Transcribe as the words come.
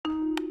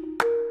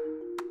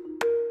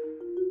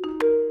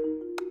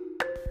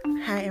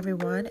Hi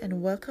everyone,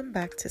 and welcome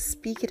back to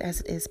Speak It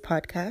As It Is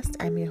podcast.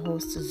 I'm your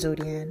host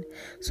Zodian.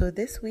 So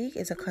this week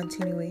is a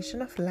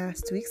continuation of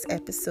last week's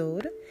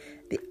episode,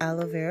 the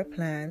aloe vera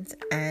plant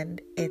and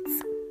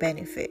its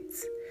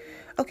benefits.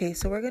 Okay,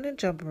 so we're going to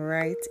jump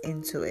right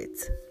into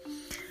it.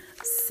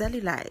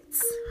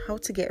 Cellulites. How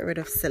to get rid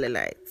of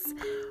cellulites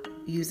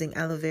using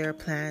aloe vera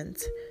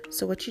plant.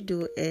 So what you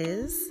do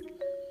is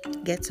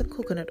get some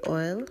coconut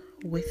oil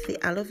with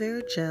the aloe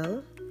vera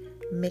gel,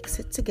 mix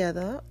it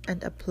together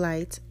and apply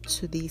it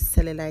to the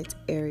cellulite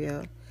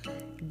area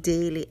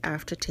daily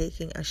after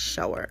taking a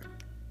shower.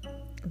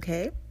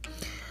 Okay.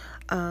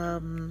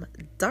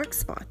 Dark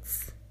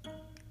spots.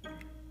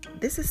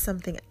 This is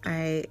something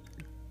I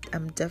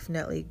am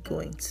definitely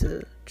going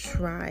to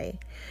try.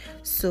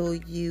 So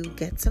you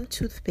get some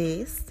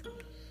toothpaste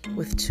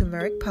with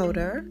turmeric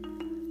powder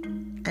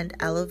and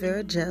aloe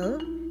vera gel,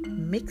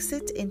 mix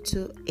it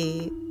into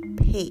a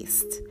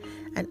paste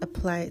and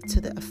apply it to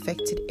the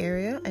affected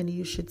area, and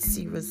you should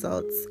see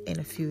results in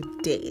a few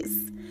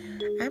days.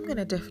 I'm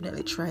gonna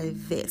definitely try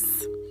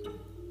this.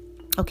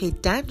 Okay,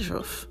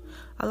 dandruff.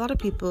 A lot of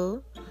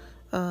people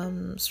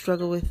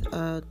struggle with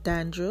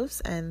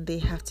dandruffs, and they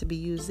have to be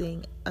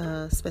using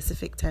a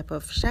specific type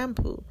of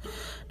shampoo.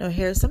 Now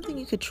here's something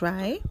you could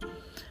try.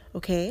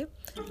 Okay,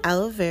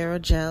 aloe vera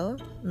gel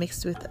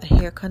mixed with a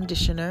hair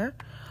conditioner,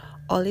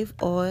 olive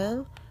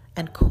oil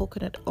and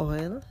coconut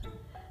oil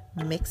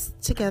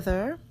mixed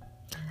together.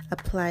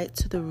 Apply it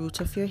to the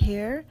root of your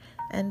hair,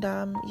 and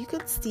you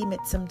could steam it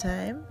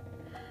sometime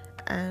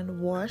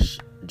and wash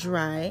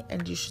dry,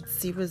 and you should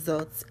see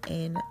results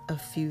in a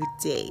few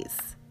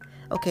days.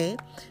 Okay,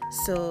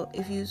 so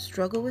if you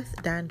struggle with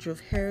dandruff,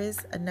 here is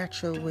a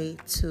natural way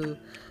to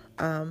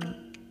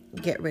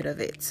get rid of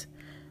it.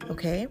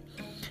 Okay,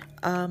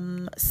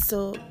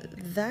 so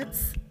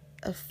that's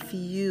a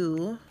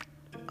few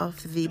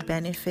of the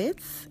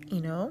benefits,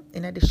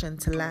 in addition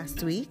to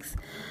last week's.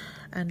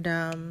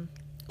 And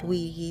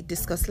we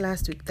discussed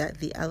last week that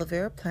the aloe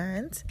vera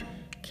plant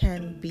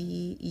can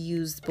be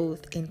used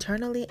both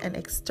internally and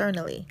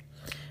externally.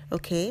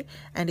 Okay,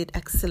 and it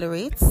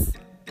accelerates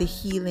the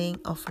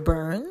healing of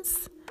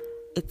burns.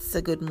 It's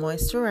a good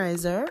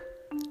moisturizer.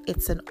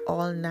 It's an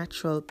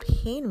all-natural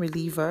pain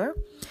reliever.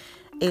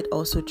 It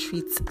also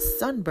treats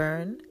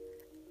sunburn.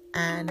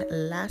 And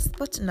last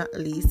but not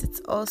least,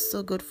 it's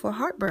also good for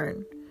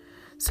heartburn.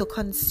 So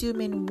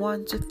consuming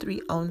 1 to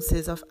 3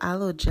 ounces of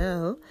aloe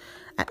gel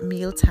at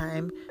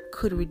mealtime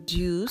could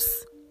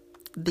reduce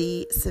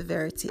the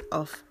severity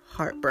of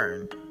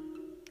heartburn.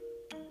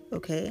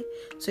 Okay,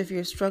 so if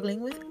you're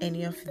struggling with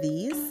any of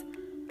these,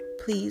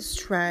 please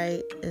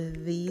try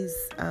these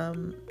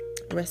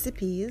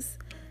recipes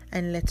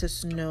and let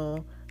us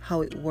know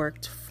how it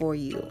worked for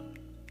you.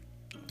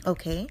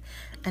 Okay,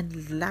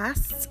 and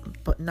last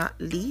but not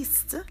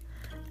least,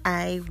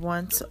 I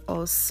want to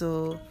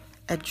also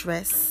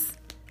address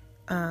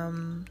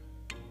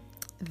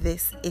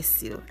this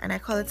issue, and I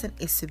call it an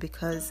issue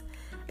because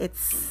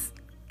it's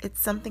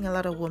something a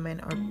lot of women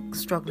are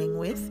struggling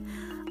with.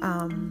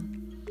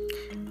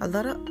 A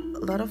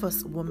lot of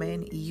us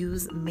women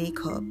use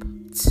makeup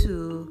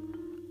to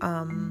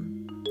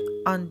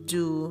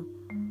undo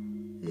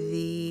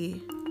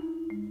the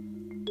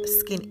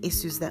skin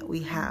issues that we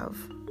have.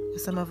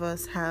 Some of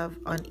us have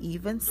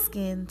uneven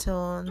skin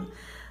tone,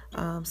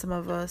 some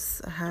of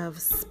us have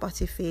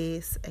spotty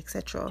face,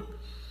 etc.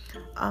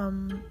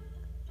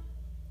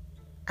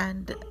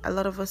 And a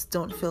lot of us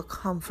don't feel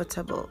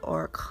comfortable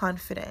or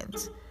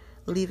confident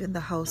leaving the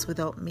house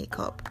without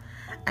makeup.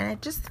 And I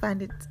just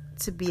find it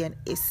to be an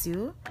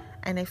issue,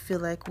 and I feel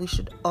like we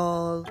should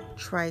all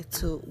try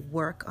to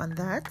work on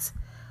that.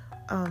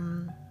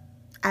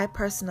 I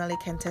personally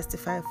can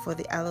testify for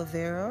the aloe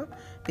vera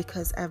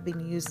because I've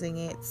been using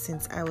it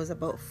since I was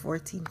about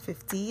 14,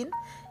 15,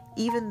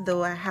 even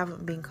though I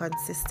haven't been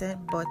consistent,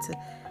 but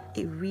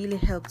it really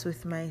helped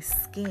with my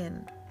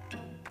skin.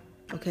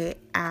 Okay,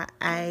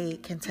 I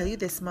can tell you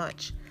this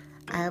much.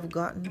 I have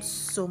gotten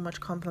so much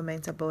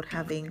compliment about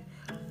having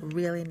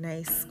really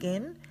nice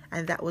skin,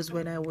 and that was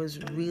when I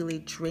was really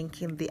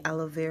drinking the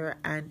aloe vera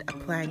and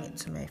applying it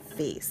to my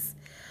face.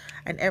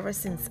 And ever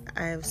since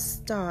I've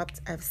stopped,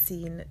 I've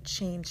seen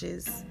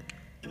changes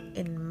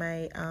in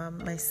my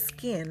my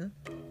skin,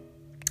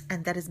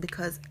 and that is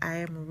because I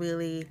am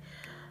really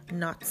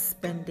not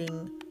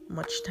spending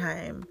much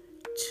time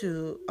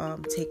to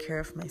take care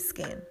of my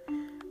skin,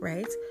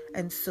 right?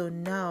 And so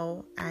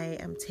now I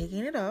am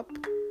taking it up,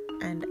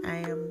 and I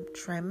am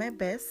trying my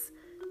best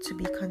to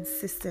be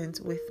consistent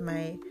with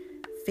my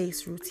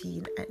face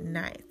routine at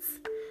night.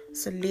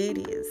 So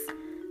ladies,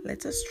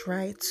 let us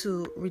try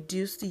to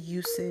reduce the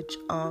usage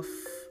of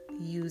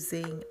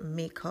using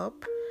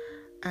makeup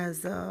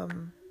as a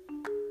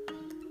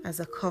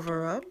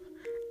cover-up,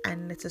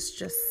 and let us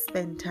just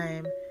spend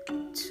time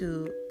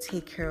to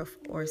take care of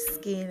our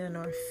skin and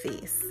our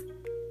face.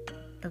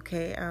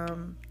 Okay,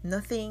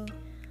 nothing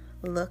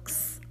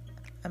looks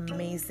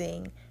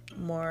amazing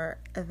more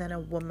than a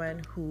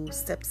woman who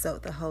steps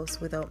out the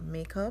house without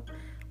makeup,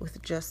 with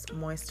just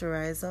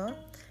moisturizer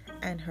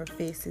and her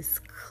face is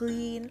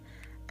clean,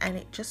 and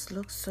it just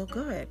looks so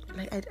good.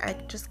 Like I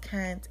just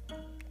can't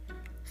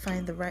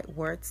find the right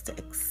words to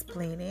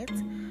explain it,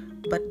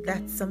 but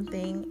that's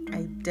something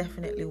I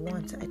definitely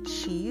want to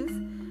achieve.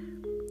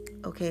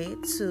 Okay,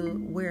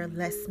 to wear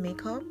less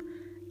makeup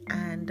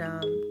and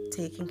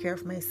taking care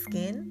of my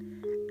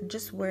skin,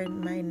 just wearing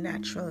my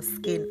natural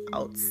skin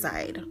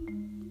outside.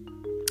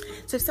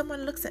 So if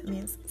someone looks at me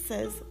and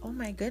says, "Oh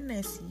my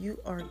goodness, you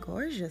are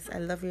gorgeous, I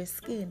love your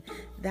skin,"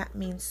 that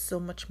means so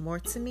much more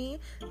to me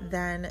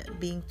than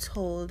being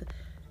told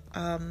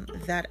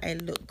that I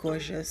look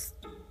gorgeous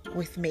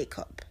with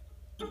makeup.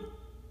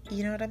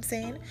 You know what I'm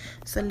saying?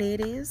 So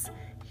ladies,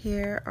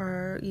 here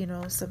are,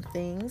 some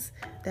things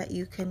that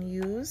you can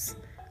use.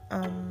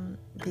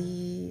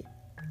 The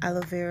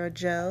aloe vera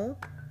gel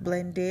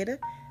blended.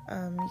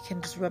 You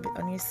can just rub it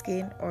on your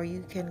skin, or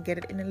you can get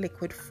it in a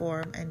liquid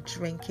form and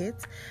drink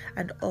it.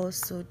 And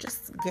also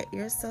just get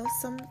yourself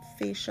some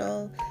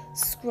facial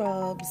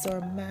scrubs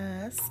or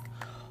mask,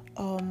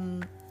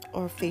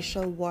 or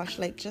facial wash.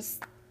 Like,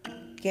 just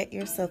get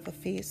yourself a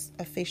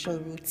facial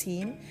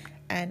routine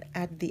and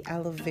add the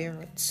aloe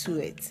vera to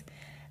it,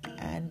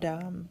 and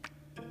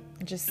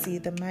just see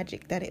the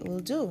magic that it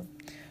will do.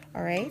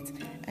 All right,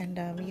 and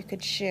you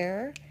could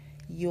share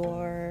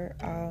your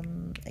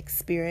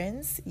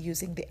experience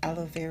using the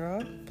aloe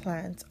vera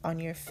plant on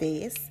your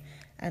face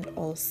and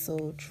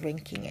also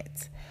drinking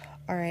it.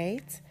 All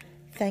right,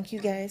 thank you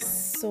guys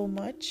so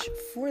much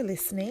for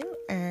listening,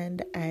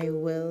 and I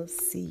will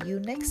see you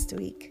next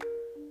week.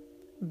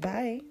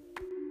 Bye.